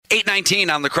8:19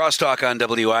 on the Crosstalk on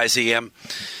WIZM.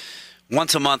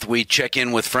 Once a month, we check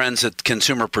in with friends at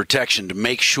Consumer Protection to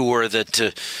make sure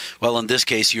that, well, in this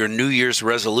case, your New Year's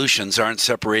resolutions aren't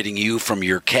separating you from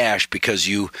your cash because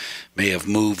you may have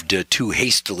moved too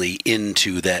hastily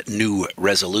into that new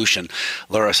resolution.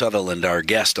 Laura Sutherland, our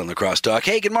guest on the Crosstalk.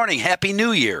 Hey, good morning. Happy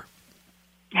New Year.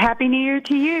 Happy New Year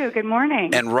to you. Good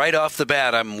morning. And right off the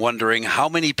bat, I'm wondering how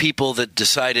many people that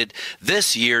decided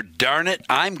this year, darn it,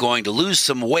 I'm going to lose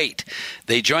some weight.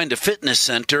 They joined a fitness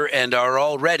center and are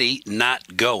already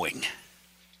not going.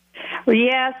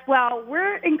 Yes, well,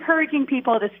 we're encouraging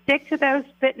people to stick to those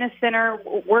fitness center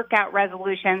workout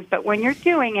resolutions, but when you're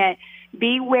doing it,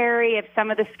 be wary of some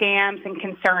of the scams and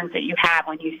concerns that you have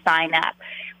when you sign up.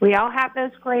 We all have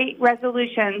those great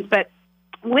resolutions, but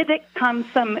with it comes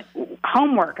some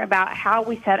homework about how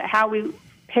we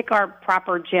pick our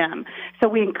proper gym. So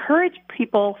we encourage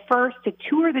people first to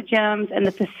tour the gyms and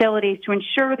the facilities to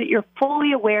ensure that you're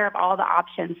fully aware of all the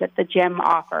options that the gym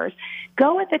offers.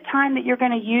 Go at the time that you're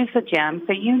going to use the gym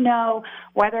so you know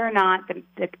whether or not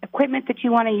the equipment that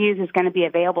you want to use is going to be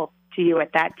available to you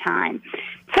at that time.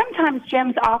 Sometimes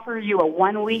gyms offer you a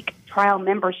 1-week trial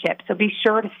membership, so be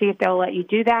sure to see if they'll let you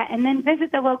do that, and then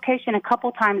visit the location a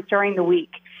couple times during the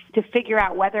week to figure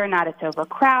out whether or not it's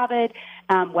overcrowded,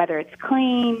 whether it's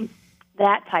clean,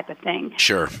 that type of thing.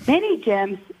 Sure. Many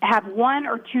gyms have 1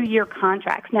 or 2 year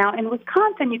contracts. Now, in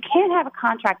Wisconsin, you can't have a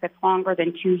contract that's longer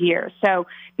than 2 years. So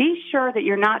be sure that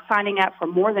you're not signing up for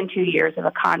more than 2 years of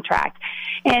a contract.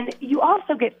 And you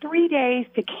also get 3 days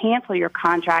to cancel your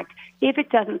contract if it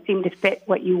doesn't seem to fit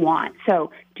what you want.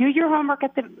 So do your homework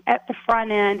at the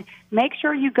front end. Make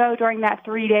sure you go during that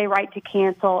 3-day right to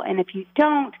cancel. And if you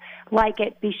don't like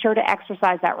it, be sure to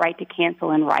exercise that right to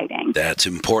cancel in writing. That's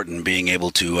important, being able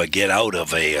to get out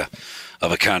of a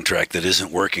contract that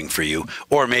isn't working for you,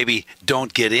 or maybe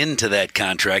don't get into that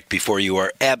contract before you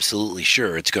are absolutely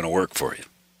sure it's going to work for you.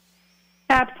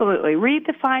 Absolutely. Read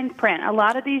the fine print. A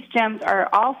lot of these gyms are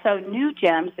also new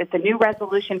gyms. It's a new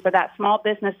resolution for that small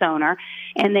business owner,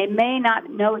 and they may not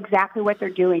know exactly what they're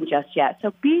doing just yet.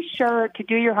 So be sure to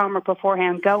do your homework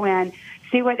beforehand. Go in,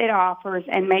 see what it offers,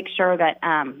 and make sure that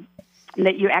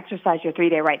that you exercise your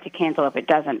 3-day right to cancel if it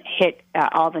doesn't hit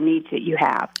all the needs that you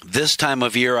have. This time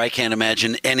of year, I can't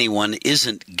imagine anyone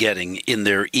isn't getting in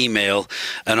their email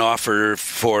an offer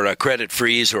for a credit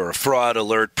freeze or a fraud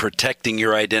alert protecting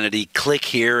your identity. Click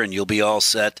here and you'll be all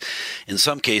set. In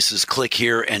some cases, click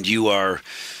here and you are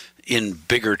in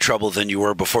bigger trouble than you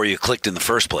were before you clicked in the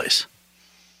first place.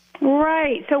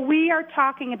 Right. So we are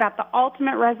talking about the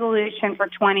ultimate resolution for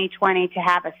 2020 to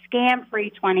have a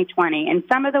scam-free 2020. And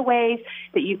some of the ways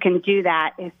that you can do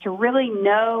that is to really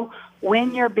know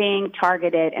when you're being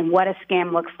targeted and what a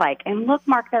scam looks like. And look,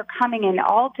 Mark, they're coming in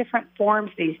all different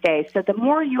forms these days. So the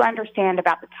more you understand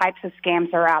about the types of scams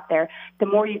that are out there, the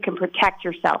more you can protect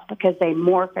yourself because they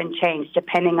morph and change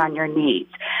depending on your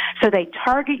needs. So they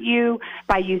target you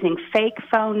by using fake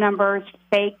phone numbers,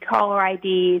 fake caller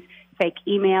IDs, fake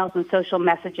emails and social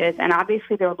messages, and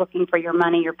obviously they're looking for your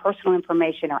money, your personal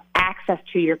information, or access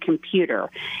to your computer.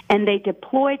 And they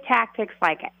deploy tactics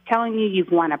like telling you you've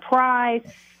won a prize,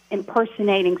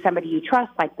 impersonating somebody you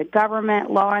trust, like the government,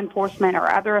 law enforcement, or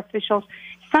other officials.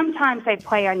 Sometimes they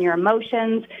play on your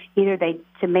emotions. Either they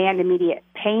demand immediate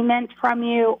payment from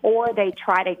you, or they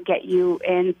try to get you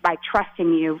in by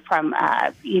trusting you from,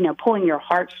 pulling your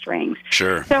heartstrings.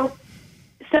 Sure.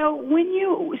 So when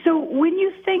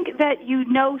you think that you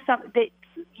know something, that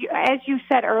as you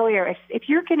said earlier, if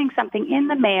you're getting something in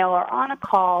the mail or on a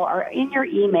call or in your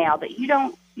email that you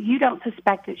don't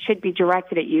suspect it should be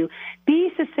directed at you,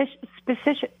 be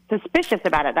suspicious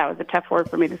about it. That was a tough word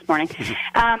for me this morning.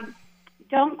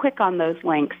 Don't click on those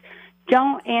links.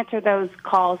 Don't answer those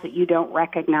calls that you don't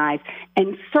recognize,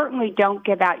 and certainly don't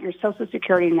give out your Social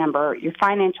Security number, your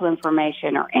financial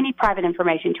information, or any private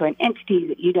information to an entity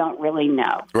that you don't really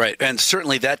know. Right, and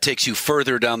certainly that takes you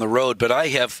further down the road. But I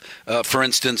have, for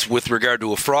instance, with regard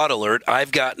to a fraud alert,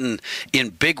 I've gotten in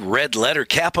big red letter,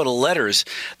 capital letters,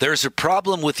 there's a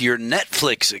problem with your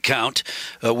Netflix account.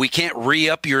 We can't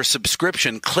re-up your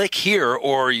subscription. Click here,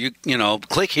 or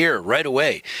click here right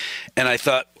away. And I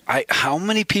thought, how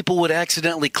many people would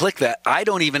accidentally click that? I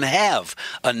don't even have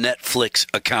a Netflix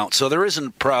account, so there isn't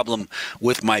a problem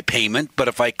with my payment. But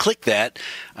if I click that,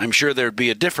 I'm sure there'd be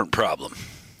a different problem.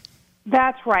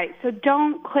 That's right. So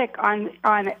don't click on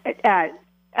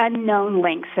unknown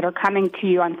links that are coming to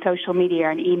you on social media or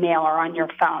an email or on your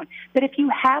phone. But if you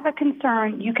have a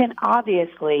concern, you can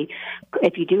obviously,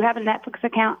 if you do have a Netflix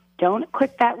account, don't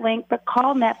click that link, but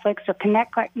call Netflix or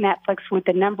connect Netflix with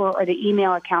the number or the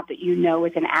email account that you know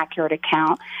is an accurate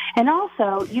account. And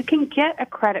also, you can get a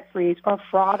credit freeze or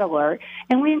fraud alert,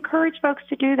 and we encourage folks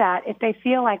to do that if they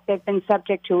feel like they've been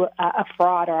subject to a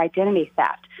fraud or identity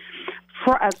theft.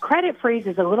 For a credit freeze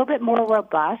is a little bit more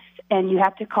robust, and you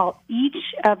have to call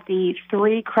each of the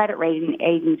 3 credit rating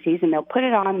agencies, and they'll put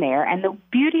it on there. And the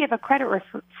beauty of a credit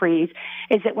freeze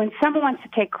is that when someone wants to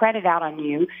take credit out on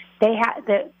you, they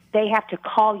have to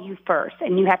call you first,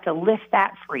 and you have to lift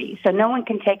that freeze. So no one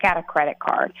can take out a credit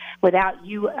card without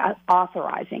you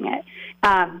authorizing it.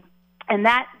 And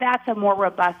that's a more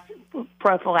robust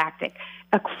prophylactic.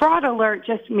 A fraud alert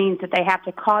just means that they have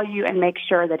to call you and make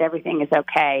sure that everything is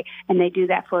okay, and they do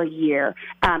that for a year.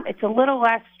 It's a little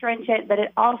less stringent, but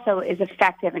it also is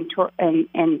effective in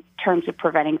terms of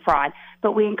preventing fraud.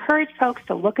 But we encourage folks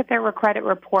to look at their credit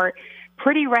report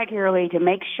pretty regularly to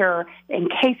make sure, in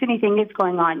case anything is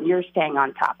going on, you're staying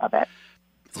on top of it.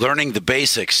 Learning the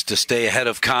basics to stay ahead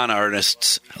of con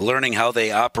artists, learning how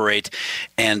they operate,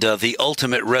 and the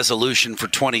ultimate resolution for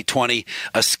 2020,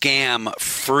 a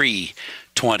scam-free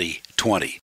 2020.